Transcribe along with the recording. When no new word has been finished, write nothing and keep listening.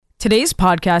Today's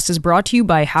podcast is brought to you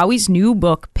by Howie's new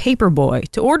book, Paperboy.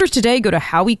 To order today, go to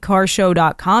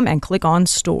howiecarshow.com and click on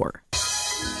store.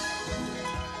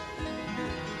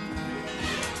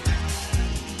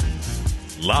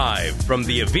 Live from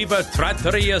the Aviva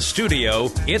Trattoria studio,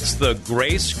 it's the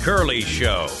Grace Curley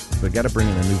Show. They got to bring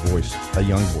in a new voice, a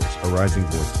young voice, a rising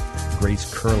voice.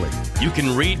 Grace Curley. You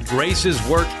can read Grace's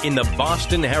work in the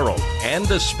Boston Herald and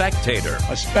the Spectator.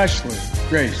 Especially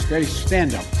Grace. Grace,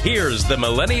 stand up. Here's the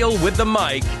millennial with the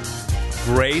mic,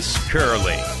 Grace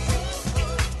Curley.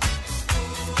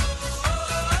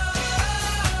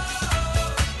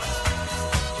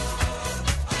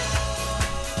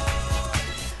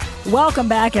 Welcome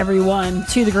back, everyone,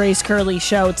 to the Grace Curley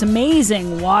Show. It's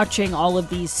amazing watching all of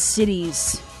these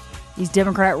cities, these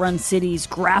Democrat-run cities,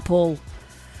 grapple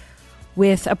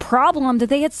with a problem that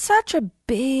they had such a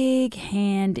big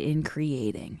hand in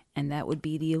creating, and that would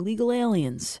be the illegal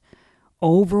aliens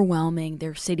overwhelming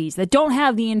their cities that don't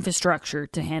have the infrastructure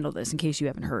to handle this. In case you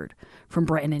haven't heard from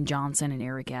Brandon Johnson and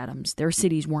Eric Adams, their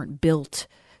cities weren't built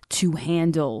to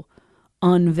handle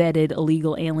unvetted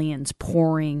illegal aliens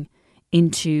pouring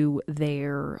into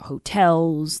their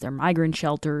hotels, their migrant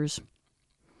shelters.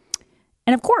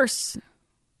 And of course,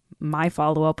 my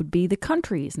follow-up would be the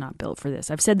country is not built for this.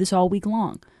 I've said this all week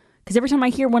long. Because every time I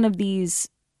hear one of these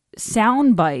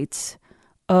sound bites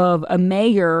of a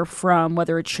mayor from,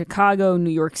 whether it's Chicago, New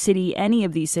York City, any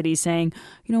of these cities saying,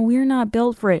 you know, we're not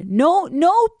built for it.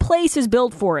 No place is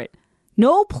built for it.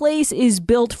 No place is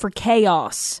built for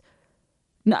chaos.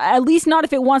 At least not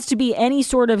if it wants to be any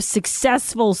sort of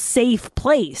successful, safe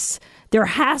place. There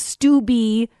has to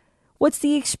be, what's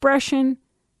the expression?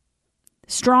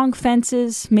 Strong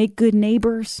fences make good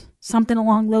neighbors. Something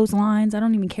along those lines. I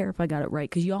don't even care if I got it right,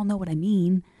 because you all know what I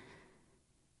mean.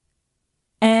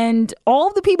 And all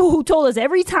of the people who told us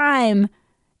every time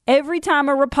a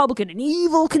Republican, an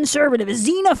evil conservative, a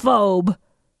xenophobe,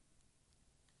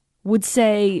 would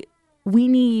say, we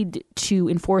need to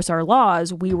enforce our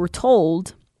laws, we were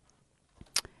told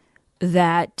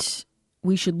that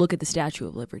we should look at the Statue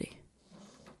of Liberty.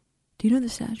 Do you know what the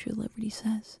Statue of Liberty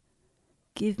says?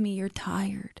 Give me your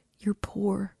tired, your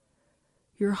poor,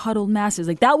 your huddled masses.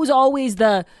 Like that was always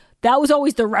the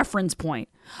reference point.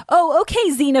 Oh, okay,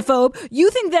 xenophobe. You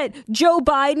think that Joe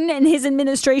Biden and his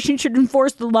administration should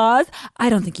enforce the laws? I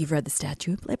don't think you've read the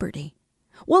Statue of Liberty.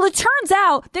 Well, it turns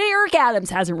out that Eric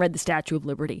Adams hasn't read the Statue of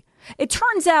Liberty. It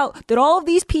turns out that all of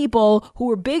these people who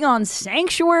are big on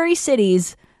sanctuary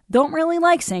cities don't really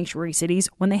like sanctuary cities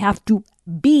when they have to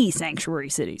be sanctuary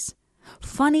cities.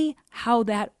 Funny how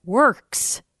that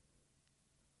works.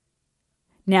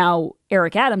 Now,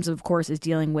 Eric Adams, of course, is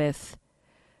dealing with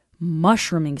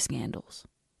mushrooming scandals.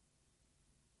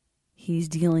 He's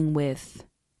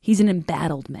an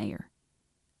embattled mayor.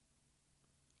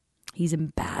 He's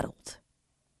embattled.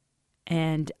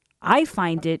 And I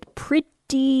find it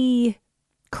pretty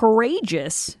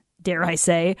courageous, dare I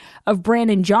say, of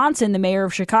Brandon Johnson, the mayor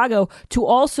of Chicago, to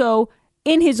also,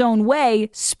 in his own way,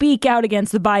 speak out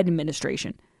against the Biden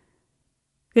administration.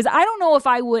 Because I don't know if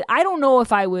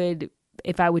I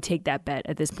would take that bet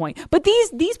at this point. But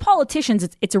these politicians,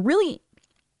 it's a really,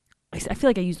 I feel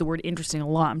like I use the word interesting a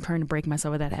lot. I'm trying to break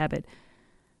myself of that habit.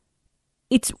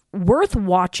 It's worth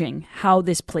watching how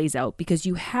this plays out, because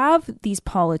you have these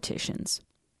politicians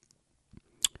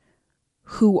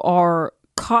who are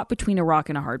caught between a rock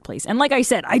and a hard place. And like I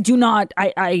said, I do not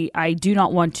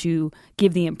want to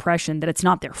give the impression that it's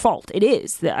not their fault. It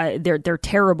is. They're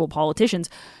terrible politicians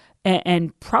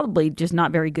and probably just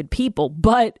not very good people.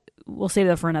 But we'll save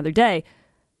that for another day.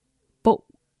 But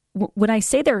when I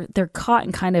say they're caught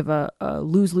in kind of a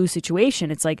lose-lose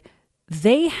situation, it's like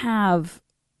they have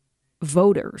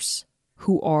voters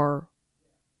who are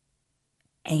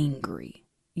angry.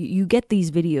 You get these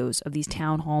videos of these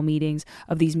town hall meetings,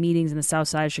 of these meetings in the south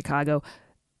side of Chicago,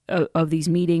 of these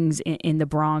meetings in the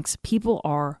Bronx. People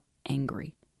are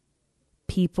angry.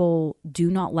 People do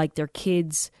not like their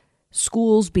kids'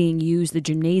 schools being used, the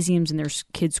gymnasiums in their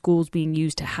kids' schools being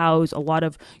used to house a lot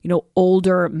of,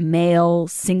 older male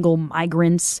single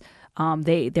migrants.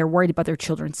 They're worried about their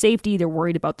children's safety. They're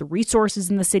worried about the resources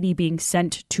in the city being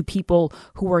sent to people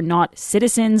who are not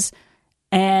citizens.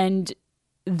 And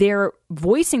they're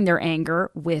voicing their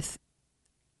anger with,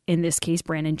 in this case,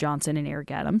 Brandon Johnson and Eric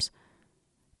Adams.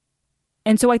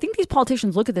 And so I think these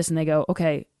politicians look at this and they go,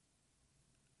 okay,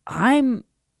 I'm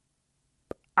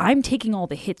taking all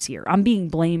the hits here. I'm being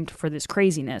blamed for this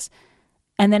craziness.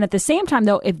 And then at the same time,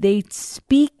 though, if they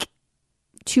speak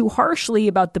too harshly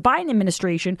about the Biden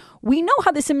administration, we know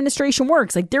how this administration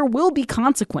works. Like, there will be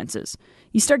consequences.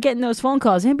 You start getting those phone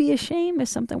calls. It'd be a shame if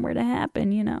something were to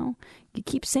happen, You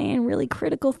keep saying really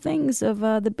critical things of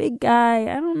the big guy.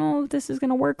 I don't know if this is going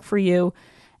to work for you.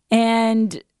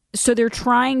 And so they're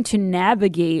trying to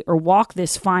navigate or walk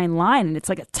this fine line, and it's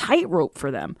like a tightrope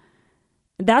for them.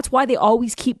 That's why they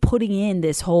always keep putting in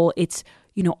this whole, it's,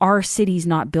 our city's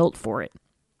not built for it.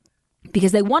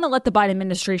 Because they want to let the Biden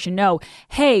administration know,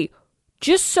 hey,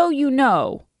 just so you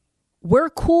know, we're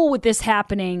cool with this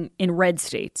happening in red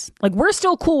states. Like, we're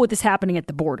still cool with this happening at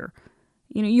the border.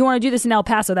 You want to do this in El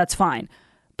Paso, that's fine.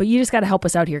 But you just got to help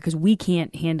us out here because we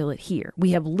can't handle it here.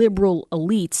 We have liberal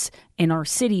elites in our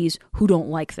cities who don't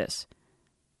like this.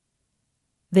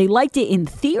 They liked it in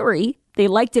theory. They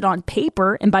liked it on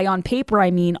paper. And by on paper,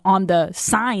 I mean on the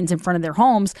signs in front of their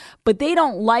homes. But they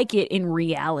don't like it in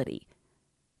reality.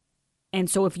 And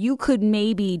so if you could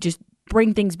maybe just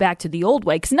bring things back to the old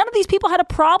way, because none of these people had a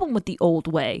problem with the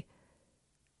old way.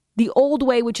 The old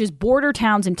way, which is border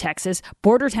towns in Texas,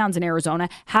 border towns in Arizona,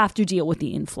 have to deal with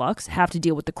the influx, have to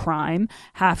deal with the crime,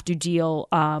 have to deal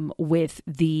with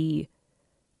the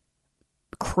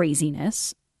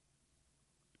craziness.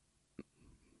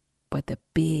 But the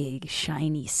big,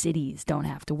 shiny cities don't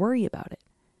have to worry about it.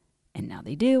 And now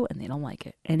they do, and they don't like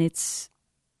it. And it's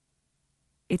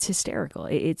hysterical.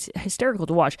 It's hysterical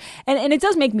to watch. And it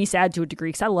does make me sad to a degree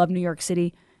because I love New York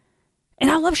City. And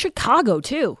I love Chicago,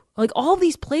 too. Like, all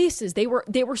these places, they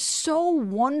were so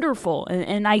wonderful.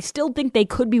 And I still think they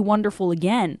could be wonderful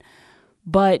again.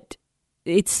 But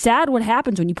it's sad what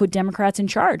happens when you put Democrats in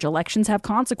charge. Elections have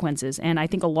consequences. And I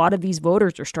think a lot of these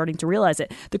voters are starting to realize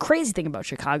it. The crazy thing about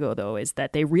Chicago, though, is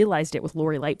that they realized it with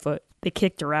Lori Lightfoot. They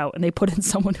kicked her out and they put in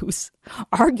someone who's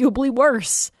arguably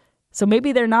worse. So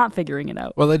maybe they're not figuring it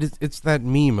out. Well, it's that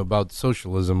meme about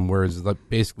socialism where it's like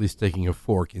basically sticking a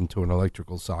fork into an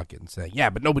electrical socket and saying, yeah,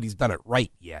 but nobody's done it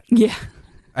right yet. Yeah.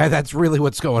 That's really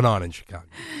what's going on in Chicago.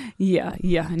 Yeah.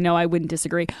 No, I wouldn't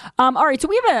disagree. All right, so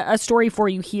we have a story for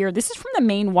you here. This is from the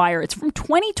Maine Wire. It's from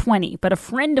 2020, but a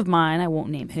friend of mine, I won't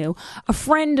name who, a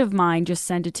friend of mine just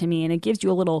sent it to me, and it gives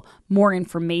you a little more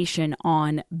information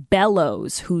on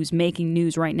Bellows, who's making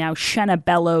news right now. Shenna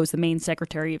Bellows, the Maine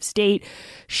Secretary of State.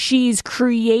 She's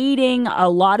creating a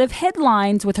lot of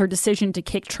headlines with her decision to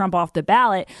kick Trump off the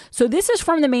ballot. So this is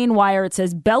from the Maine Wire. It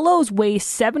says, Bellows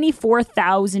wastes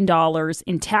 $74,000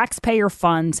 in taxpayer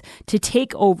funds to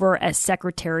take over as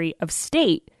Secretary of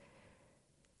State.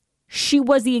 She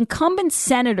was the incumbent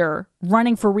senator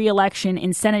running for re-election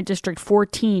in Senate District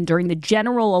 14 during the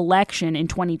general election in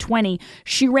 2020.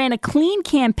 She ran a clean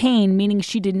campaign, meaning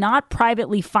she did not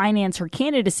privately finance her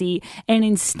candidacy and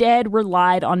instead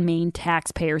relied on Maine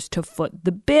taxpayers to foot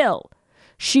the bill.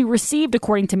 She received,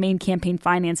 according to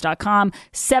MaineCampaignFinance.com,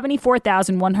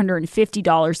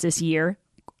 $74,150 this year.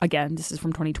 Again, this is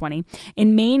from 2020,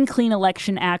 in Maine Clean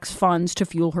Election Act's funds to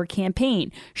fuel her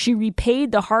campaign. She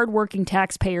repaid the hardworking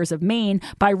taxpayers of Maine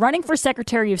by running for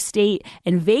Secretary of State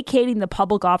and vacating the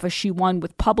public office she won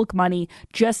with public money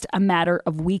just a matter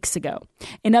of weeks ago.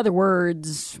 In other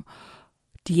words,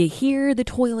 do you hear the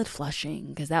toilet flushing?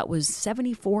 Because that was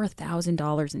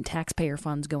 $74,000 in taxpayer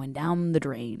funds going down the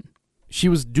drain. She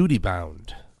was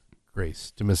duty-bound,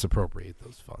 Grace, to misappropriate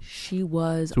those funds. She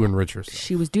was to enrich herself.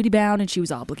 She was duty bound and she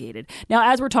was obligated. Now,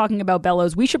 as we're talking about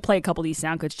Bellows, we should play a couple of these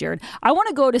sound cuts, Jared. I want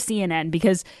to go to CNN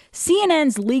because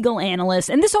CNN's legal analyst,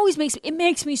 and this always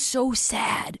makes me so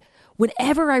sad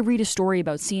whenever I read a story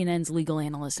about CNN's legal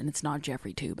analyst and it's not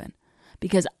Jeffrey Toobin,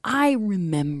 because I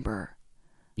remember.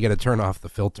 You got to turn off the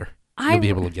filter. You'll be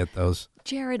able to get those.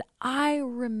 Jared, I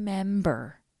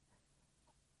remember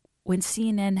when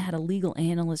CNN had a legal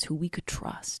analyst who we could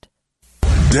trust.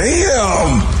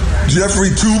 Damn, Jeffrey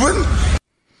Toobin.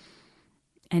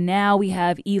 And now we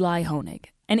have Eli Honig.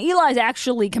 And Eli's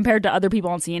actually, compared to other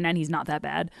people on CNN, he's not that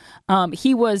bad.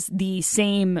 He was the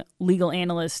same legal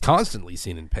analyst. Constantly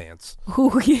seen in pants.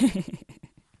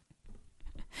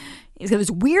 He's got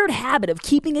this weird habit of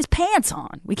keeping his pants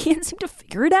on. We can't seem to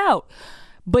figure it out.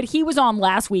 But he was on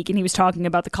last week and he was talking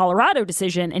about the Colorado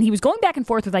decision and he was going back and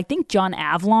forth with, I think, John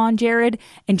Avlon, Jared.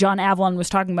 And John Avlon was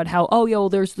talking about how,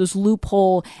 there's this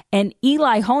loophole. And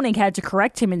Eli Honig had to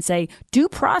correct him and say, due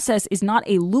process is not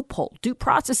a loophole. Due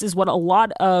process is what a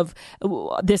lot of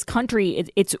this country,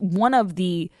 it's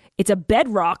a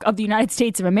bedrock of the United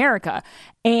States of America.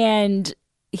 And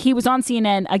he was on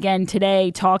CNN again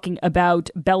today talking about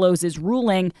Bellows'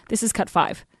 ruling. This is cut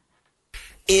 5.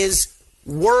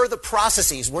 Were the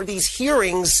processes, were these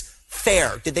hearings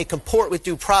fair? Did they comport with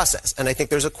due process? And I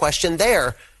think there's a question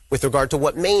there with regard to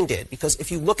what Maine did, because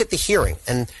if you look at the hearing,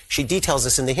 and she details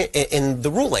this in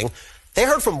the ruling, they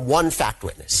heard from one fact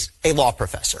witness, a law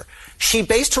professor. She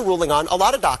based her ruling on a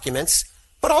lot of documents,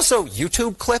 but also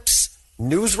YouTube clips,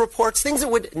 news reports, things that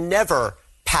would never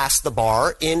pass the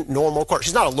bar in normal court.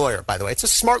 She's not a lawyer, by the way. It's a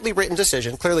smartly written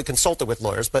decision, clearly consulted with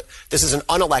lawyers, but this is an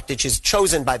unelected. She's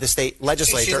chosen by the state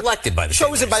legislature. She's elected by the state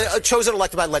legislature.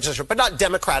 Elected by the legislature, but not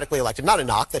democratically elected. Not a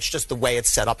knock. That's just the way it's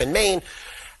set up in Maine.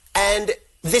 And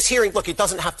this hearing, look, it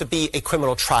doesn't have to be a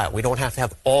criminal trial. We don't have to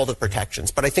have all the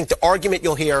protections. But I think the argument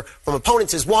you'll hear from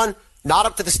opponents is, one, not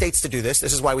up to the states to do this.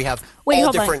 This is why we have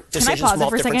all different decisions from all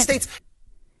different states.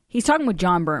 He's talking with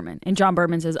John Berman, and John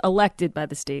Berman says elected by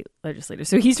the state legislature.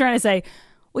 So he's trying to say,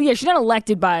 well, yeah, she's not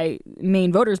elected by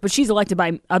Maine voters, but she's elected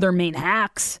by other Maine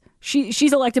hacks.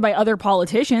 She's elected by other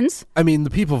politicians. I mean, the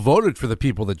people voted for the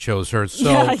people that chose her.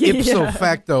 So ipso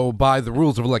facto, by the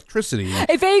rules of electricity,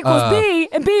 if A equals B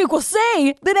and B equals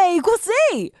C, then A equals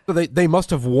C. So they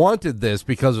must have wanted this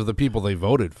because of the people they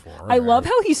voted for. I love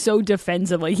how he's so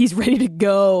defensive. Like, he's ready to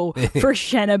go for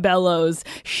Shenna Bellows.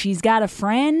 She's got a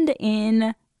friend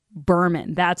in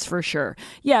Berman, that's for sure.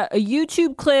 Yeah, a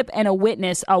YouTube clip and a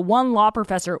witness, one law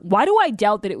professor. Why do I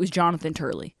doubt that it was Jonathan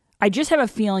Turley? I just have a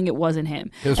feeling it wasn't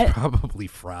him. It was probably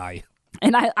Fry.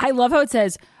 And I love how it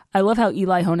says, I love how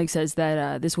Eli Honig says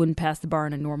that this wouldn't pass the bar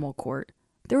in a normal court.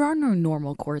 There are no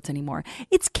normal courts anymore.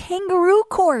 It's kangaroo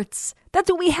courts.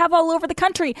 That's what we have all over the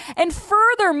country. And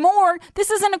furthermore, this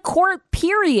isn't a court,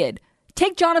 period.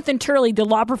 Take Jonathan Turley, the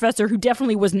law professor who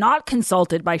definitely was not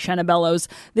consulted by Shenna Bellows.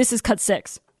 This is cut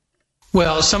 6.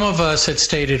 Well, some of us had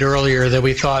stated earlier that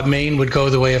we thought Maine would go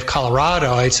the way of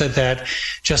Colorado. I said that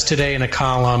just today in a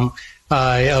column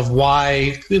of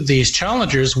why these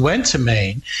challengers went to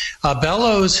Maine.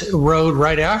 Bellows wrote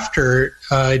right after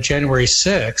January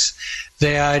 6th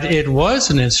that it was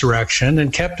an insurrection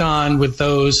and kept on with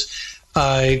those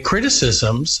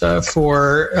criticisms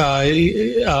for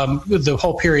the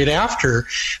whole period after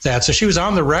that. So she was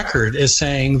on the record as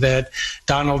saying that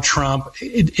Donald Trump,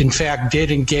 in fact, did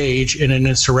engage in an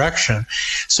insurrection.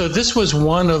 So this was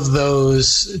one of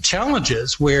those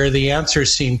challenges where the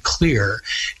answers seem clear.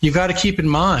 You've got to keep in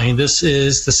mind, this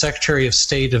is the Secretary of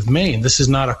State of Maine. This is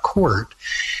not a court.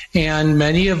 And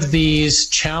many of these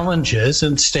challenges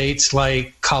in states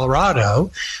like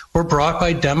Colorado were brought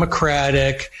by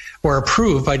Democratic or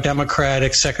approved by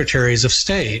Democratic secretaries of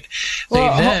state. They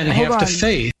then have to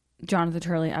face. Jonathan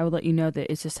Turley, I would let you know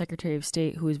that it's a Secretary of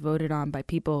State who is voted on by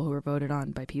people who are voted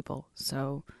on by people.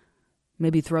 So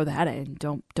maybe throw that in.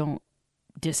 Don't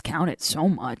discount it so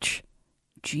much.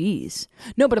 Jeez.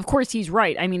 No, but of course he's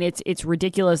right. I mean, it's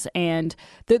ridiculous. And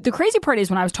the crazy part is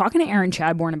when I was talking to Aaron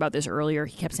Chadbourne about this earlier,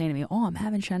 he kept saying to me, oh, I'm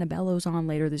having Shenna Bellows on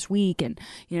later this week. And,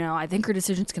 I think her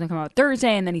decision's going to come out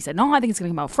Thursday. And then he said, no, I think it's going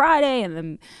to come out Friday.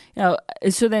 And then,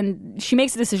 so then she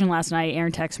makes a decision last night.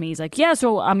 Aaron texts me. He's like, yeah,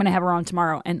 so I'm going to have her on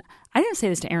tomorrow. And I didn't say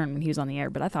this to Aaron when he was on the air,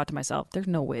 but I thought to myself, there's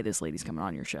no way this lady's coming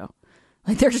on your show.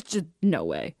 Like, there's just no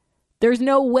way. There's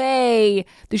no way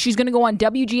that she's going to go on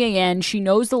WGAN. She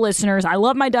knows the listeners. I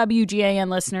love my WGAN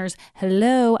listeners.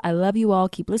 Hello. I love you all.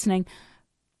 Keep listening.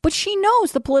 But she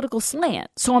knows the political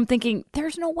slant. So I'm thinking,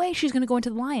 there's no way she's going to go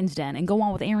into the Lion's Den and go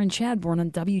on with Aaron Chadbourne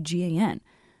on WGAN.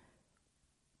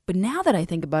 But now that I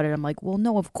think about it, I'm like, well,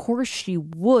 no, of course she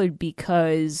would,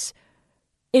 because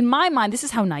in my mind, this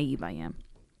is how naive I am.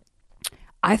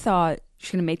 I thought she's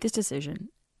going to make this decision,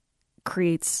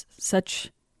 creates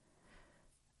such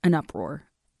an uproar,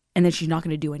 and then she's not going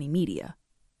to do any media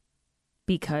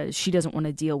because she doesn't want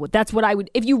to deal with. That's what I would,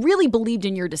 if you really believed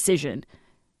in your decision,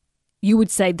 you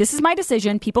would say, this is my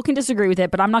decision. People can disagree with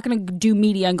it, but I'm not going to do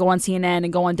media and go on CNN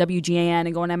and go on WGAN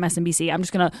and go on MSNBC. I'm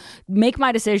just going to make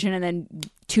my decision, and then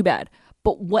too bad.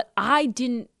 But what I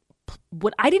didn't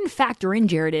factor in,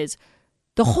 Jared, is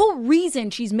the whole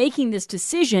reason she's making this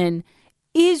decision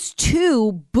is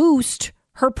to boost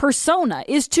her persona,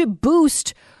 is to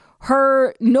boost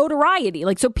her notoriety.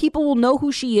 Like, so people will know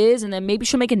who she is, and then maybe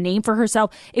she'll make a name for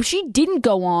herself. If she didn't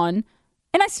go on,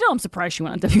 and I still am surprised she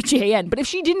went on WGAN, but if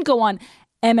she didn't go on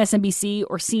MSNBC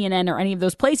or CNN or any of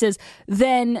those places,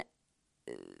 then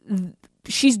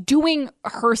she's doing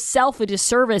herself a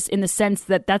disservice in the sense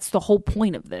that that's the whole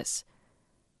point of this.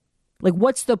 Like,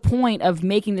 what's the point of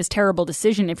making this terrible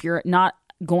decision if you're not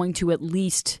going to at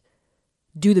least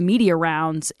do the media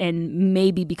rounds and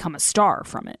maybe become a star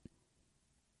from it?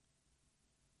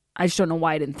 I just don't know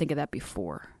why I didn't think of that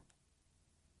before.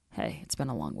 Hey, it's been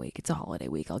a long week. It's a holiday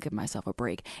week. I'll give myself a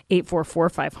break.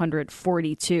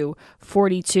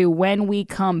 844-500-4242. When we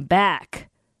come back,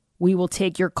 we will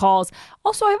take your calls.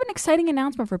 Also, I have an exciting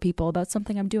announcement for people about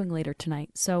something I'm doing later tonight.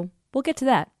 So we'll get to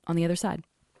that on the other side.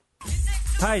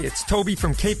 Hi, it's Toby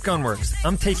from Cape Gunworks.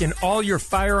 I'm taking all your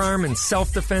firearm and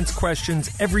self-defense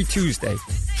questions every Tuesday.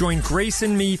 Join Grace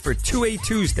and me for 2A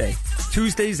Tuesday.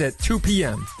 Tuesdays at 2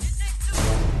 p.m.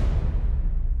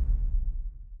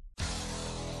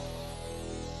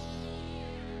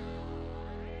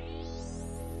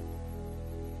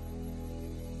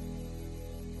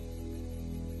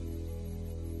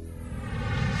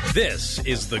 This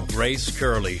is the Grace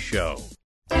Curley Show.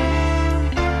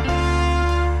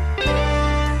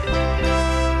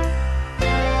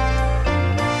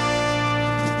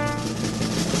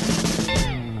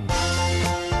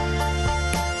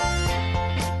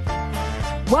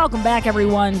 Welcome back,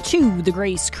 everyone, to the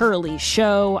Grace Curley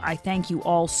Show. I thank you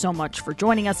all so much for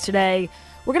joining us today.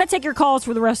 We're going to take your calls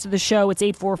for the rest of the show. It's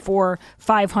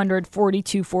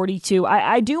 844-500-4242.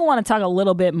 I do want to talk a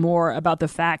little bit more about the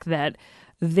fact that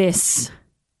this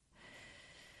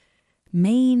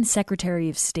Maine Secretary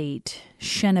of State,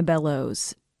 Shenna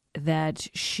Bellows, that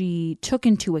she took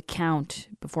into account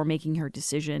before making her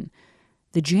decision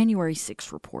the January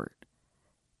 6th report.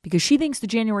 Because she thinks the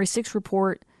January 6th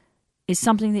report is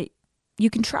something that you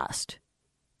can trust.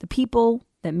 The people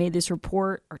that made this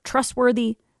report are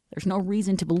trustworthy. There's no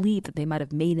reason to believe that they might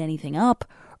have made anything up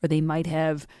or they might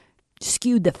have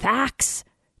skewed the facts.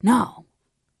 No.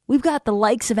 We've got the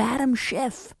likes of Adam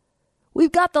Schiff.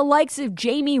 We've got the likes of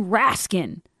Jamie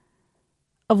Raskin,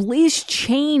 of Liz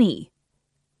Cheney.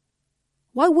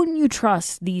 Why wouldn't you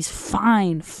trust these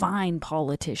fine, fine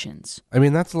politicians? I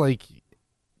mean, that's like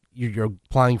you're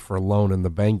applying for a loan and the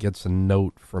bank gets a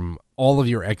note from all of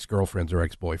your ex-girlfriends or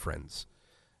ex-boyfriends.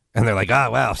 And they're like,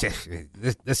 well,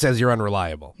 this says you're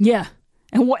unreliable. Yeah.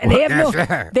 And they have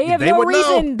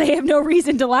no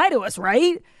reason to lie to us,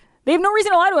 right? They have no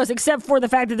reason to lie to us except for the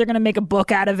fact that they're going to make a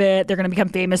book out of it. They're going to become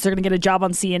famous. They're going to get a job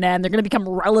on CNN. They're going to become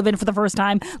relevant for the first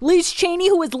time. Liz Cheney,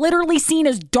 who was literally seen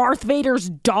as Darth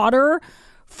Vader's daughter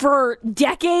for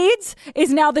decades,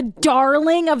 is now the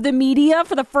darling of the media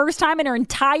for the first time in her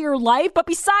entire life. But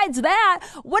besides that,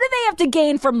 what do they have to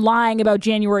gain from lying about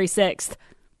January 6th?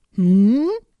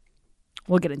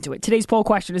 We'll get into it. Today's poll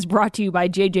question is brought to you by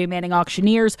JJ Manning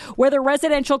Auctioneers. Whether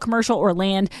residential, commercial, or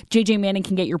land, JJ Manning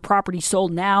can get your property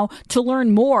sold now. To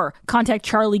learn more, contact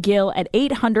Charlie Gill at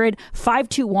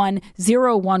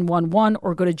 800-521-0111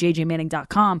 or go to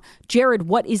jjmanning.com. Jared,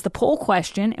 what is the poll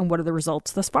question and what are the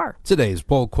results thus far? Today's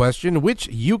poll question, which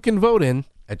you can vote in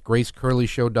at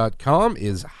gracecurleyshow.com,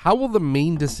 is how will the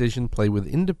Maine decision play with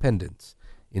independents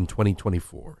in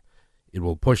 2024? It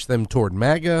will push them toward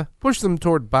MAGA, push them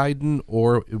toward Biden,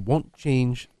 or it won't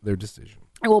change their decision.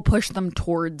 It will push them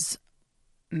towards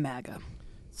MAGA.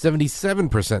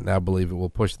 77% now believe it will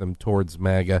push them towards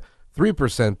MAGA.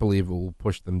 3% believe it will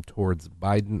push them towards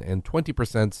Biden, and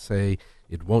 20% say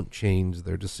it won't change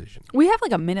their decision. We have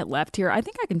like a minute left here. I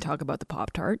think I can talk about the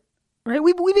Poptart. Right?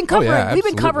 We've been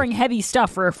covering heavy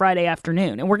stuff for a Friday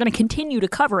afternoon, and we're going to continue to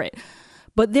cover it.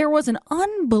 But there was an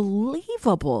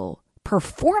unbelievable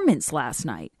performance last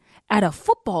night at a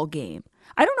football game.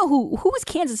 I don't know who was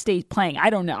Kansas State playing. I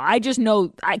don't know. I just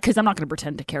know, because I'm not going to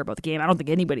pretend to care about the game. I don't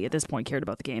think anybody at this point cared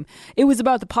about the game. It was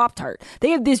about the Poptart. They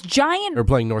have this giant... They're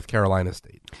playing North Carolina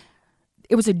State.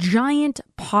 It was a giant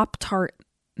Poptart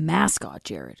mascot,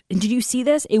 Jared. And did you see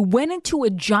this? It went into a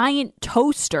giant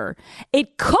toaster.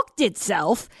 It cooked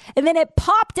itself, and then it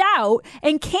popped out,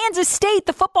 and Kansas State,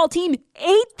 the football team,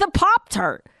 ate the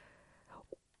Poptart.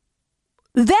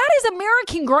 That is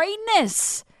American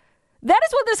greatness. That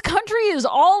is what this country is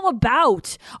all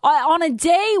about. On a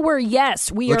day where,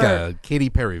 yes, we like are... a Katy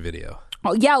Perry video.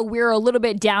 Oh, yeah, we're a little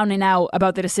bit down and out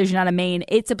about the decision out of Maine.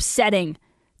 It's upsetting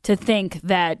to think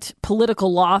that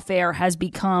political lawfare has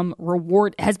become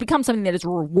something that is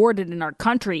rewarded in our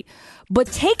country. But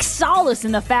take solace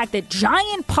in the fact that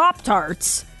giant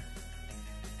Pop-Tarts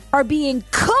are being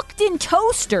cooked in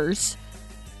toasters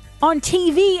on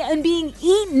TV and being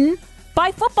eaten by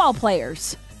football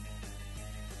players.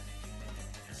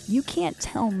 You can't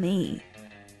tell me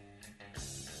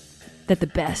that the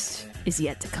best is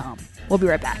yet to come. We'll be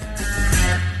right back.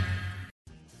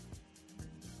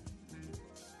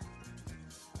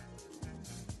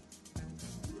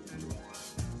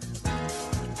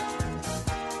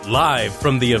 Live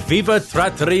from the Aviva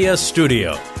Trattoria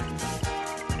studio.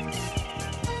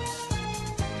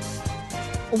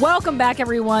 Welcome back,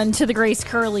 everyone, to the Grace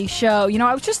Curley Show. You know,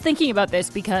 I was just thinking about this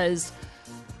because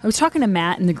I was talking to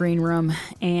Matt in the green room,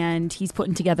 and he's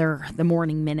putting together the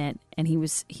Morning Minute, and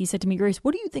he said to me, Grace,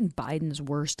 what do you think Biden's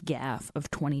worst gaffe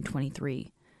of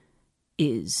 2023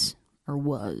 is or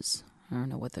was? I don't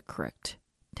know what the correct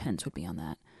tense would be on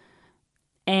that.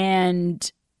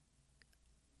 And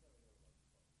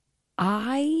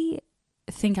I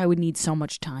think I would need so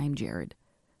much time, Jared.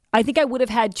 I think I would have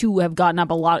had to have gotten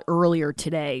up a lot earlier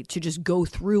today to just go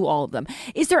through all of them.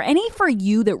 Is there any for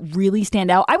you that really stand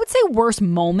out? I would say worst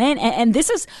moment, and this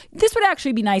would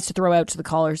actually be nice to throw out to the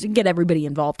callers and get everybody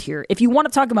involved here. If you want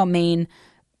to talk about Maine,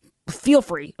 feel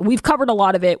free. We've covered a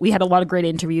lot of it. We had a lot of great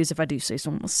interviews, if I do say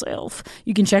so myself.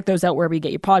 You can check those out wherever you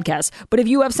get your podcasts. But if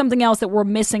you have something else that we're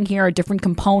missing here, a different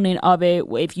component of it,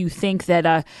 if you think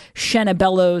that Shenna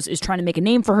Bellows is trying to make a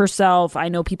name for herself, I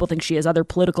know people think she has other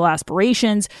political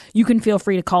aspirations, you can feel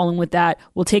free to call in with that.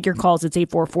 We'll take your calls. It's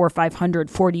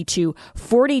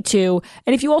 844-500-4242.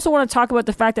 And if you also want to talk about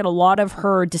the fact that a lot of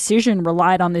her decision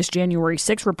relied on this January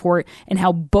 6th report and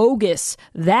how bogus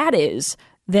that is,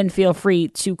 then feel free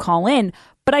to call in.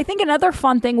 But I think another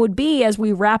fun thing would be, as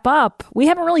we wrap up, we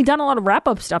haven't really done a lot of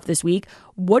wrap-up stuff this week.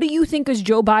 What do you think is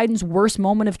Joe Biden's worst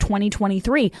moment of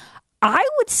 2023? I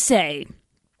would say,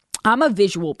 I'm a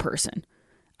visual person.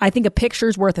 I think a picture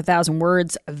is worth 1,000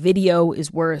 words. A video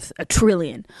is worth a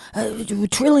trillion. A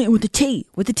trillion with a T,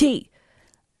 with a T.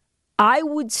 I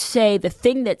would say the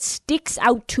thing that sticks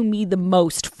out to me the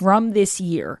most from this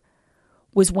year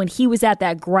was when he was at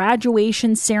that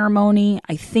graduation ceremony.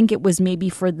 I think it was maybe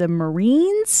for the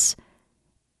Marines,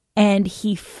 and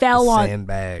he fell on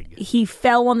sandbag. He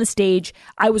fell on the stage.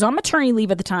 I was on maternity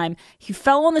leave at the time. He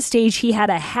fell on the stage. He had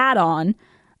a hat on,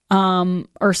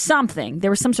 or something.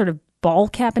 There was some sort of ball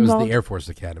cap involved. It was the Air Force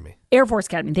Academy. Air Force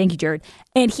Academy. Thank you, Jared.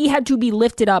 And he had to be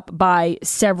lifted up by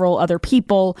several other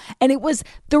people. And it was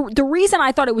the reason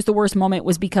I thought it was the worst moment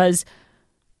was because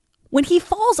when he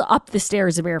falls up the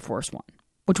stairs of Air Force One,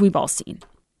 which we've all seen,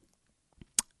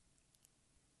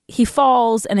 he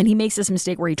falls and then he makes this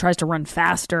mistake where he tries to run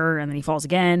faster and then he falls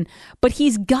again. But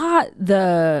he's got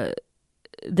the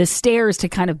stairs to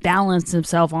kind of balance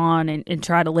himself on and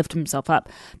try to lift himself up.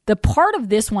 The part of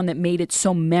this one that made it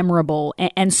so memorable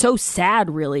and so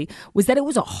sad, really, was that it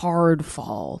was a hard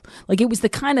fall. Like, it was the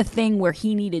kind of thing where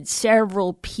he needed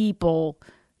several people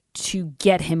to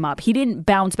get him up. He didn't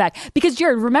bounce back. Because,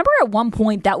 Jared, remember at one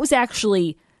point that was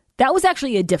actually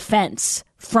a defense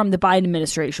from the Biden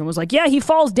administration. It was like, yeah, he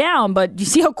falls down, but you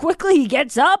see how quickly he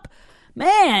gets up?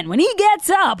 Man, when he gets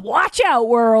up, watch out,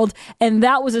 world. And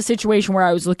that was a situation where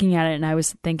I was looking at it and I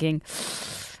was thinking,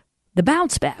 the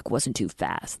bounce back wasn't too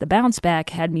fast. The bounce back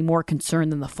had me more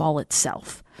concerned than the fall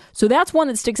itself. So that's one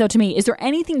that sticks out to me. Is there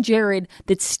anything, Jared,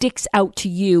 that sticks out to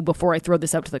you before I throw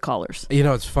this out to the callers? You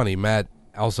know, it's funny. Matt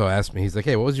also asked me, he's like,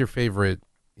 hey, what was your favorite,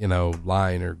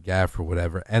 line or gaffe or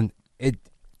whatever? And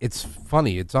it's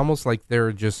funny. It's almost like there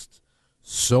are just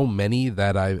so many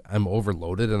that I'm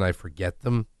overloaded and I forget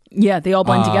them. Yeah, they all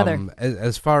blend together.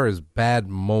 As far as bad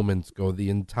moments go,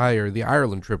 the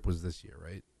Ireland trip was this year,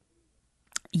 right?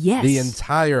 Yes. The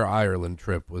entire Ireland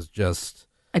trip was just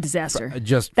a disaster.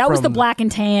 That was the black and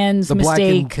tans the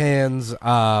mistake. Black and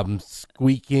tans,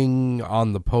 squeaking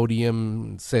on the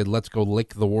podium, said, "Let's go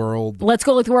lick the world." Let's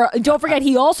go lick the world. Don't forget,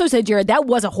 he also said, Jared, that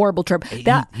was a horrible trip.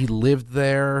 He lived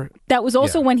there. That was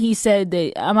also when he said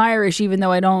that I'm Irish, even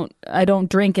though I don't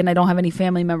drink and I don't have any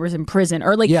family members in prison.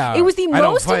 Or it was the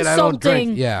most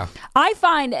insulting. Yeah, I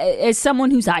find, as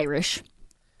someone who's Irish,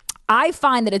 I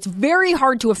find that it's very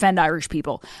hard to offend Irish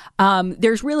people.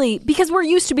 There's really, because we're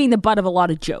used to being the butt of a lot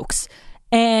of jokes.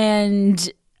 And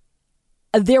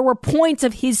there were points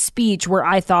of his speech where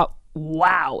I thought,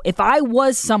 wow, if I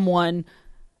was someone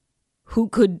who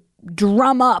could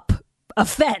drum up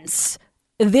offense,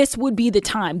 this would be the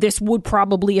time. This would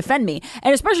probably offend me.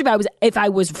 And especially if I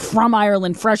was from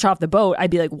Ireland, fresh off the boat,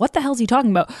 I'd be like, what the hell is he talking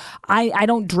about? I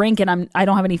don't drink and I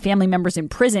don't have any family members in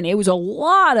prison. It was a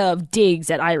lot of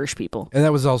digs at Irish people. And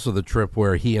that was also the trip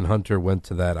where he and Hunter went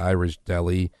to that Irish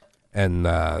deli and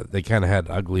they kind of had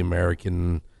ugly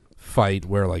American fight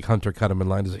where Hunter cut him in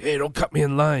line. He's like, hey, don't cut me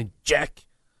in line, Jack.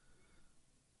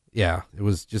 Yeah, it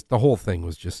was just, the whole thing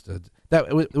was just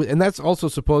and that's also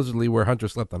supposedly where Hunter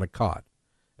slept on a cot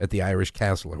at the Irish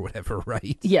castle or whatever,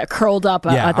 right? Yeah, curled up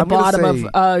at the bottom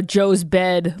of Joe's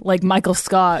bed like Michael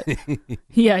Scott.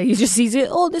 Yeah, he just sees it.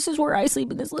 Oh, this is where I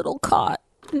sleep, in this little cot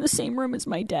in the same room as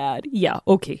my dad. Yeah,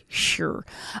 okay, sure.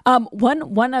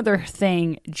 One other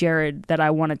thing, Jared, that I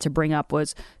wanted to bring up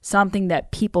was something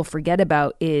that people forget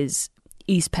about is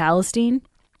East Palestine.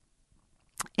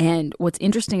 And what's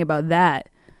interesting about that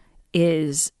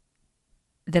is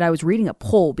that I was reading a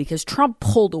poll because Trump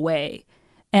pulled away.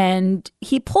 And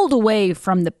he pulled away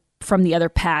from the other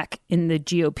pack in the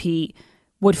GOP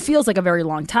what feels like a very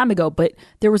long time ago. But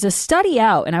there was a study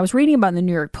out, and I was reading about in the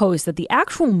New York Post, that the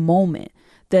actual moment,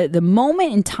 the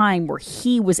moment in time where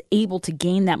he was able to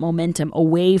gain that momentum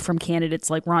away from candidates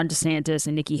like Ron DeSantis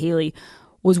and Nikki Haley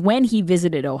was when he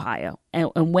visited Ohio.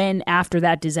 And when, after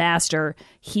that disaster,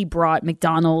 he brought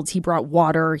McDonald's, he brought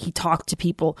water, he talked to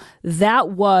people.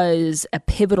 That was a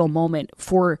pivotal moment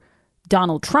for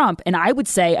Donald Trump, and I would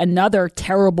say another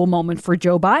terrible moment for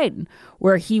Joe Biden,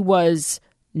 where he was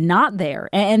not there.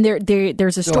 And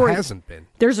there's a story. Hasn't been.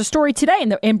 There's a story today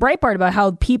in Breitbart about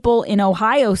how people in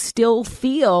Ohio still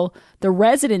feel, the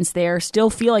residents there still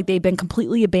feel like they've been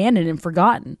completely abandoned and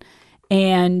forgotten.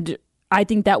 And I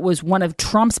think that was one of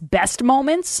Trump's best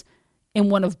moments and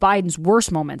one of Biden's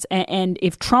worst moments. And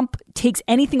if Trump takes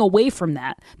anything away from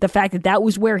that, the fact that that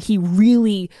was where he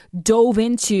really dove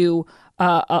into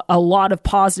a lot of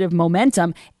positive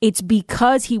momentum, it's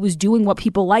because he was doing what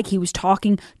people like. He was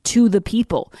talking to the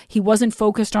people. He wasn't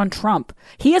focused on Trump.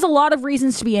 He has a lot of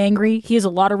reasons to be angry. He has a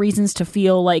lot of reasons to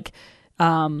feel like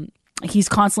he's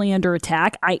constantly under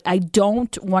attack. I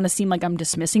don't want to seem like I'm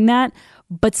dismissing that,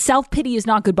 but self-pity is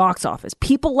not good box office.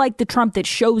 People like the Trump that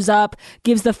shows up,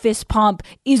 gives the fist pump,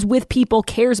 is with people,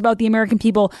 cares about the American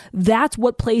people. That's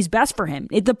what plays best for him.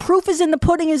 The proof is in the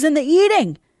pudding, is in the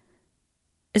eating,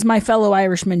 as my fellow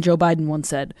Irishman Joe Biden once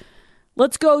said.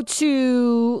 Let's go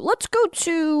to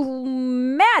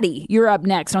Maddie. You're up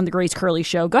next on the Grace Curley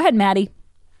Show. Go ahead, Maddie.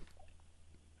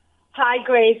 Hi,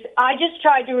 Grace. I just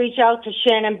tried to reach out to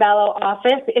Shannon Bellow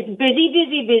office. It's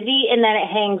busy, and then it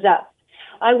hangs up.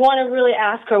 I want to really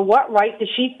ask her, what right does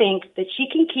she think that she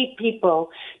can keep people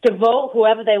to vote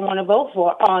whoever they want to vote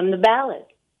for on the ballot?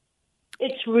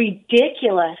 It's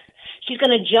ridiculous. She's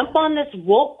going to jump on this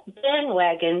woke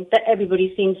bandwagon that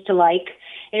everybody seems to like,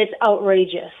 and it's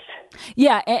outrageous.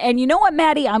 Yeah, and you know what,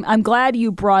 Maddie? I'm glad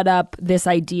you brought up this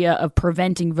idea of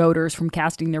preventing voters from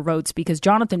casting their votes, because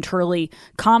Jonathan Turley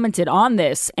commented on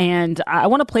this, and I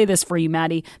want to play this for you,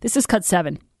 Maddie. This is cut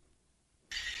 7.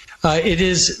 It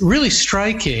is really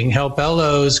striking how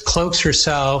Bellows cloaks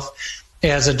herself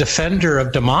as a defender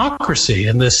of democracy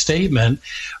in this statement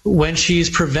when she's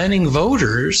preventing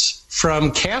voters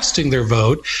from casting their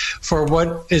vote for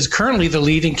what is currently the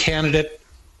leading candidate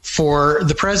for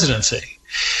the presidency.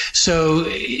 So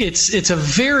it's a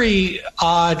very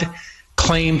odd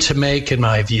claim to make, in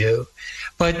my view.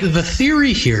 But the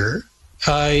theory here,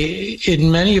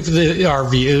 in many of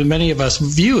us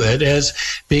view it as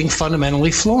being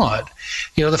fundamentally flawed.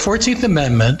 You know, the 14th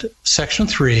Amendment, Section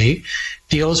 3,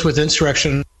 deals with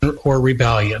insurrection or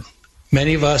rebellion.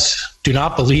 Many of us do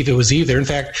not believe it was either. In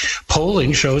fact,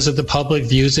 polling shows that the public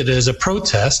views it as a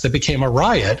protest that became a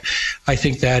riot. I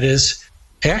think that is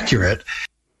accurate.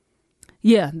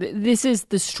 Yeah, this is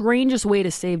the strangest way to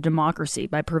save democracy,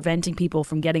 by preventing people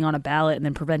from getting on a ballot and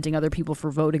then preventing other people from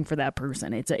voting for that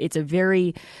person. It's a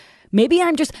very, maybe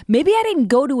I didn't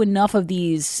go to enough of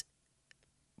these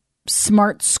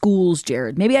smart schools,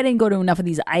 Jared. Maybe I didn't go to enough of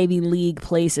these Ivy League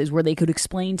places where they could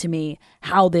explain to me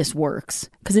how this works,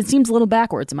 because it seems a little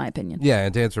backwards in my opinion. Yeah,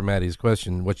 and to answer Maddie's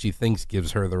question, what she thinks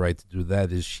gives her the right to do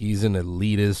that is she's an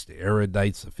elitist,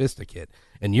 erudite sophisticate,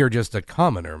 and you're just a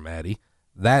commoner, Maddie.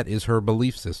 That is her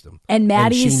belief system. And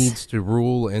Maddie's... And she needs to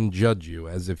rule and judge you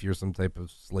as if you're some type of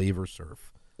slave or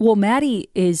serf. Well, Maddie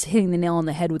is hitting the nail on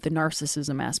the head with the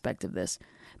narcissism aspect of this.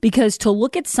 Because to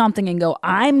look at something and go,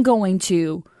 I'm going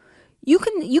to... You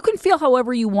can feel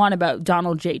however you want about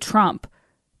Donald J. Trump,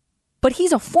 but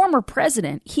he's a former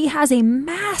president. He has a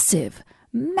massive,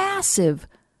 massive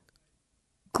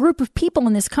group of people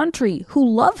in this country who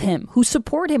love him, who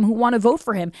support him, who want to vote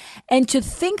for him. And to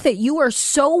think that you are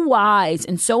so wise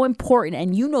and so important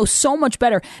and you know so much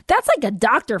better, that's like a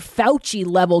Dr. Fauci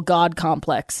level God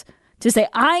complex. To say,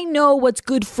 I know what's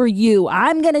good for you.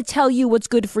 I'm going to tell you what's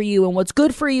good for you. And what's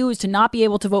good for you is to not be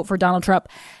able to vote for Donald Trump.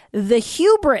 The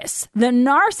hubris, the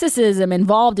narcissism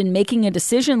involved in making a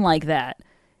decision like that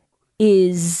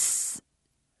is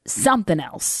something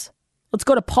else. Let's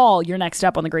go to Paul. You're next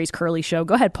up on the Grace Curley Show.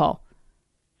 Go ahead, Paul.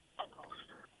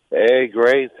 Hey,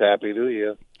 Grace. Happy New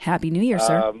Year. Happy New Year,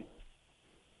 sir.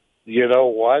 You know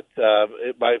what?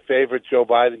 My favorite Joe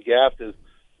Biden gaffe is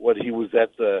when he was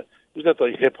at the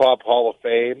Hip Hop Hall of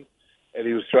Fame, and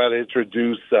he was trying to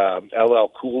introduce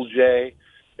LL Cool J,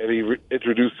 and he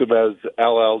introduced him as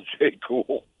LLJ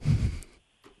Cool.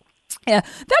 Yeah,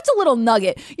 that's a little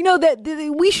nugget. You know, that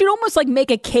we should almost like make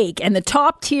a cake, and the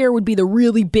top tier would be the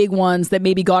really big ones that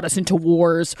maybe got us into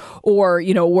wars or,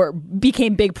 you know,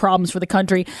 became big problems for the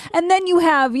country. And then you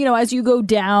have, you know, as you go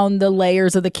down the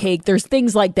layers of the cake, there's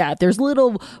things like that. There's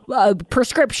little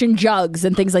prescription jugs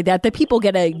and things like that people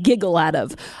get a giggle out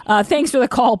of. Thanks for the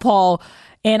call, Paul.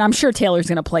 And I'm sure Taylor's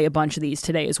going to play a bunch of these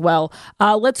today as well.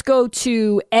 Let's go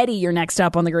to Eddie. You're next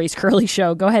up on the Grace Curley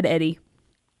Show. Go ahead, Eddie.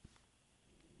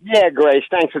 Yeah, Grace,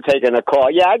 thanks for taking the call.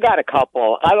 Yeah, I got a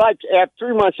couple. I like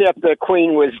 3 months after the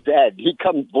Queen was dead, he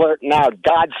comes blurting out,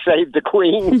 God save the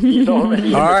Queen. He's already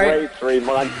in the grave 3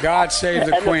 months. God save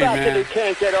the Queen, man. That he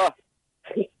can't get off.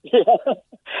 The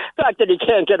fact that he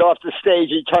can't get off the stage,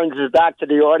 he turns his back to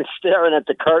the audience, staring at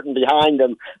the curtain behind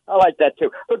him. I like that, too.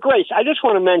 But, Grace, I just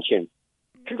want to mention,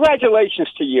 congratulations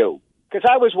to you. Because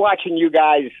I was watching you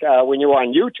guys when you were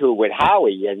on YouTube with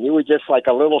Howie, and you were just like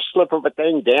a little slip of a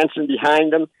thing dancing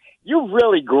behind him. You've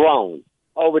really grown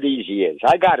over these years,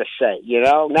 I got to say.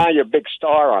 Now you're a big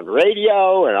star on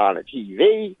radio and on a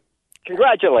TV.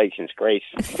 Congratulations, Grace.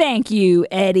 Thank you,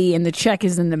 Eddie, and the check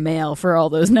is in the mail for all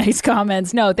those nice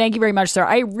comments. No, thank you very much, sir.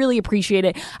 I really appreciate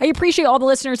it. I appreciate all the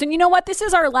listeners. And you know what? This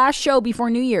is our last show before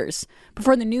New Year's,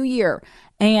 before the new year.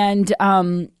 And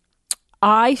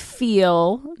I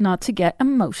feel, not to get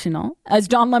emotional, as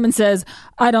John Lemon says,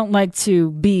 I don't like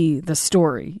to be the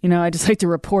story. I just like to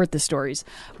report the stories.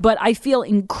 But I feel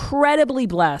incredibly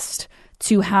blessed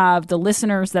to have the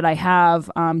listeners that I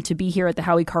have, to be here at the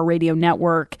Howie Carr Radio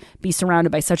Network, be surrounded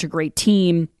by such a great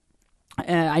team.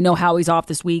 I know Howie's off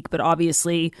this week, but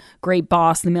obviously great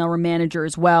boss, the mailroom manager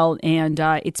as well. And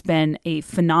it's been a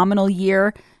phenomenal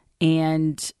year,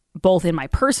 and both in my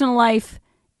personal life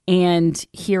and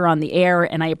here on the air,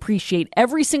 and I appreciate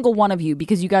every single one of you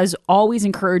because you guys always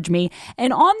encourage me.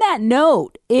 And on that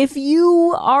note, if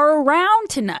you are around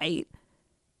tonight,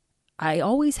 I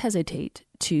always hesitate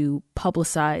to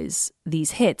publicize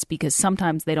these hits because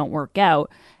sometimes they don't work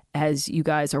out. As you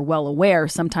guys are well aware,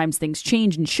 sometimes things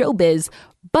change in showbiz,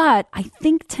 but I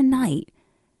think tonight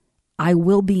I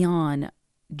will be on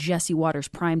Jesse Waters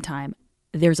Primetime.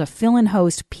 There's a fill-in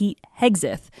host, Pete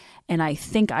Hegseth, and I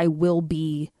think I will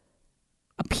be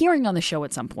appearing on the show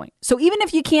at some point. So even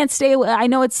if you can't stay, I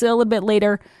know it's a little bit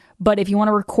later, but if you want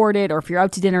to record it or if you're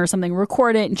out to dinner or something,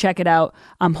 record it and check it out.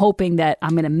 I'm hoping that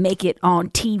I'm going to make it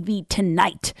on TV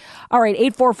tonight. All right,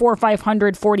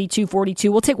 844-500-4242.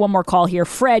 We'll take one more call here.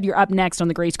 Fred, you're up next on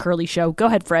the Grace Curley Show. Go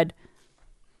ahead, Fred.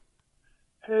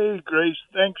 Hey, Grace,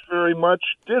 thanks very much.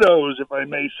 Dittos, if I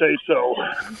may say so.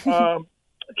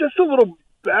 Just a little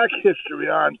back history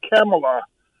on Kamala.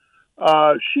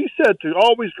 She said to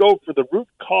always go for the root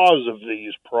cause of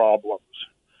these problems.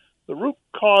 The root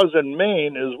cause in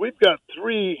Maine is we've got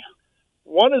three.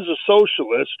 One is a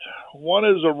socialist, one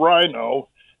is a rhino,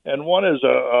 and one is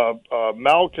a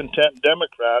malcontent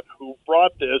Democrat who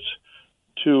brought this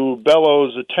to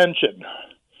Bellows' attention.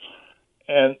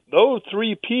 And those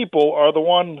three people are the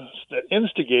ones that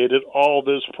instigated all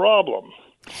this problem.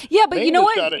 Yeah, but Maine you know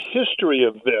what? Got a history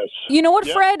of this. You know what,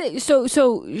 Fred? So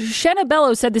Shenna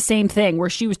Bellows said the same thing,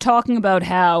 where she was talking about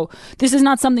how this is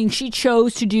not something she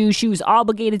chose to do. She was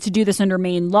obligated to do this under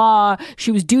Maine law.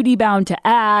 She was duty bound to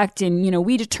act, and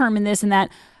we determine this and that.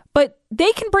 But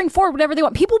they can bring forward whatever they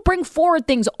want. People bring forward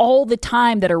things all the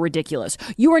time that are ridiculous.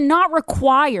 You are not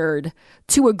required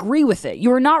to agree with it.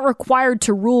 You are not required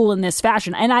to rule in this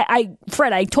fashion. And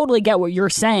Fred, I totally get what you're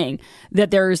saying,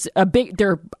 that there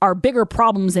are bigger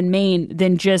problems in Maine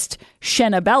than just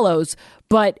Shenna Bellows.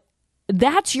 But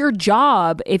that's your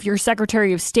job if you're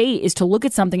Secretary of State, is to look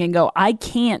at something and go, I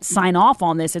can't sign off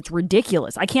on this. It's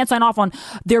ridiculous. I can't sign off on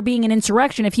there being an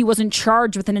insurrection if he wasn't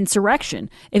charged with an insurrection,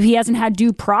 if he hasn't had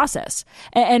due process.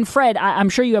 And Fred, I'm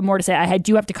sure you have more to say. I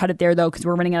do have to cut it there, though, because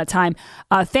we're running out of time.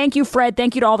 Thank you, Fred.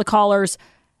 Thank you to all the callers.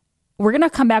 We're going to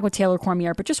come back with Taylor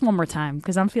Cormier, but just one more time,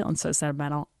 because I'm feeling so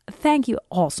sentimental. Thank you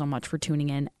all so much for tuning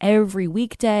in every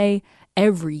weekday,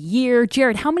 every year.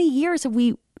 Jared, how many years have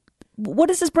we... What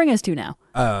does this bring us to now?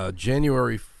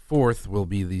 January 4th will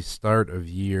be the start of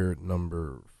year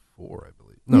number 4, I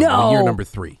believe. No. Year number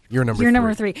 3. Year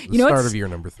number 3. The start of year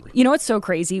number 3. You know what's so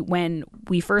crazy? When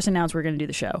we first announced we were going to do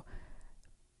the show,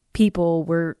 people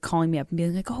were calling me up and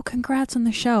being like, oh, congrats on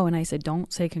the show. And I said,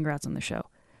 don't say congrats on the show.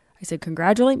 I said,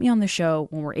 congratulate me on the show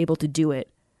when we're able to do it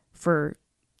for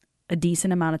a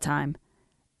decent amount of time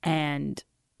and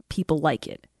people like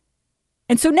it.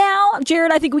 And so now,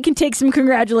 Jared, I think we can take some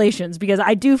congratulations because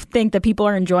I do think that people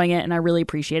are enjoying it and I really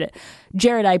appreciate it.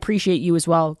 Jared, I appreciate you as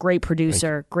well. Great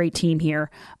producer, great team here.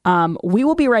 We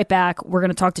will be right back. We're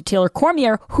going to talk to Taylor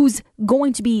Cormier, who's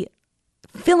going to be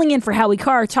filling in for Howie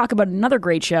Carr, talk about another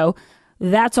great show.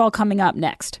 That's all coming up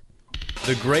next.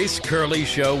 The Grace Curley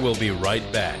Show will be right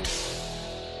back.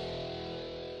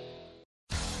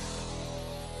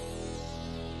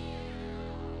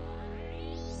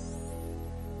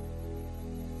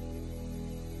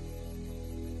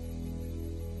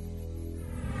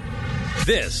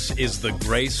 This is the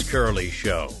Grace Curley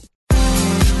Show.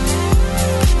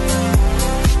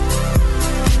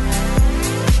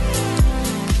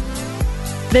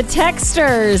 The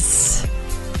texters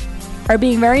are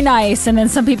being very nice, and then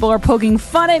some people are poking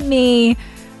fun at me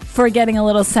for getting a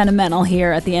little sentimental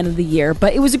here at the end of the year.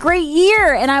 But it was a great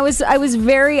year, and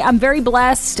I'm very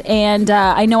blessed. And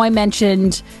I know I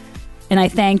mentioned And I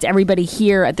thanked everybody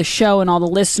here at the show and all the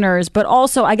listeners. But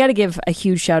also, I got to give a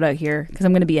huge shout out here, because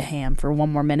I'm going to be a ham for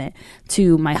one more minute,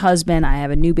 to my husband. I have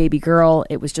a new baby girl.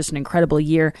 It was just an incredible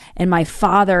year. And my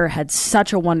father had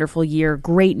such a wonderful year.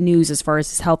 Great news as far as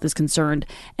his health is concerned.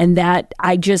 And that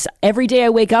every day I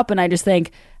wake up and I just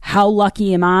think, how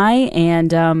lucky am I?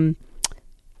 And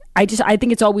I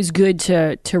think it's always good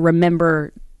to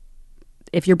remember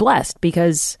if you're blessed,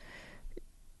 because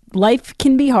life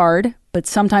can be hard, but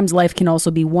sometimes life can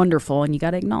also be wonderful, and you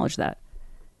got to acknowledge that.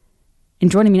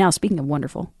 And joining me now, speaking of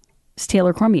wonderful, is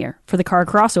Taylor Cormier for the Car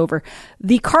Crossover.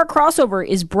 The Car Crossover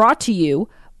is brought to you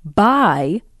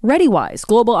by ReadyWise.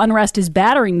 Global unrest is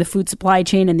battering the food supply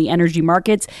chain and the energy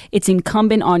markets. It's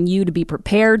incumbent on you to be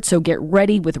prepared, so get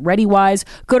ready with ReadyWise.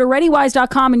 Go to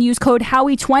ReadyWise.com and use code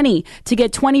Howie20 to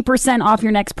get 20% off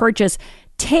your next purchase.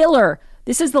 Taylor,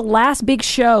 this is the last big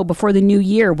show before the new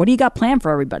year. What do you got planned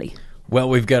for everybody? Well,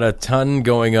 we've got a ton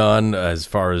going on as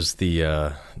far as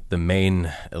the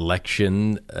Maine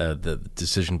election, the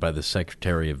decision by the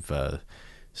Secretary of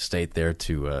State there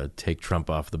to take Trump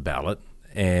off the ballot.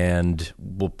 And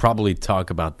we'll probably talk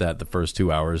about that the first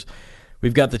 2 hours.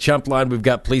 We've got the Chump Line, we've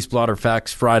got Police Blotter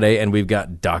Facts Friday, and we've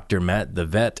got Dr. Matt the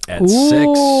Vet at 6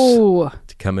 to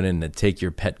coming in and take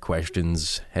your pet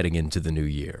questions heading into the new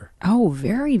year. Oh,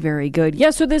 very, very good.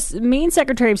 Yeah, so this Maine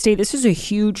Secretary of State, this is a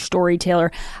huge story,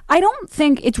 Taylor. I don't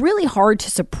think it's really hard to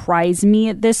surprise me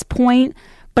at this point,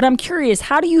 but I'm curious,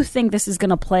 how do you think this is going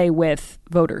to play with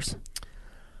voters?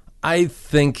 I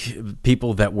think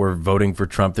people that were voting for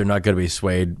Trump, they're not going to be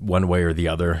swayed one way or the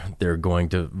other. They're going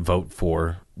to vote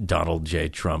for Donald J.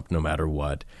 Trump no matter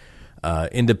what.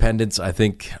 Independents, I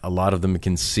think a lot of them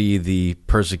can see the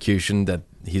persecution that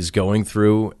he's going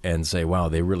through and say, wow,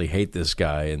 they really hate this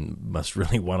guy and must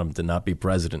really want him to not be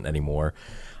president anymore.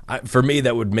 For me,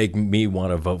 that would make me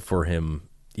want to vote for him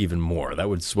even more. That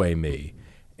would sway me.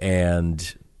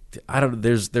 And I don't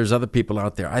know, there's other people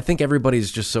out there. I think everybody's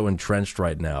just so entrenched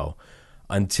right now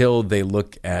until they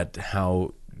look at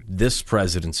how this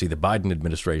presidency, the Biden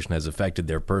administration, has affected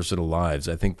their personal lives.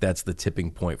 I think that's the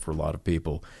tipping point for a lot of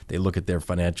people. They look at their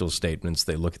financial statements,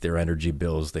 they look at their energy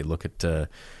bills, they look at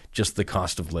just the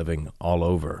cost of living all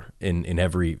over in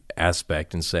every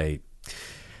aspect and say,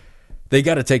 they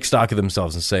got to take stock of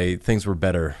themselves and say things were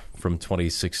better from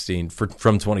 2017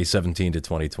 to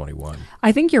 2021.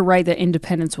 I think you're right that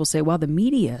independents will say, well, the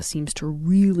media and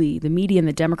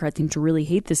the Democrats seem to really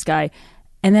hate this guy.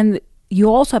 And then you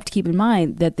also have to keep in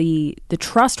mind that the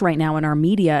trust right now in our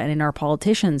media and in our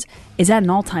politicians is at an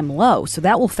all-time low. So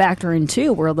that will factor in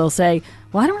too, where they'll say,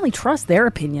 well, I don't really trust their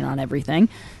opinion on everything.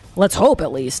 Let's hope,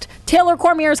 at least. Taylor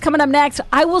Cormier is coming up next.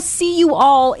 I will see you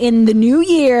all in the new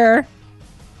year.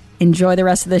 Enjoy the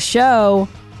rest of the show.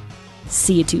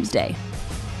 See you Tuesday.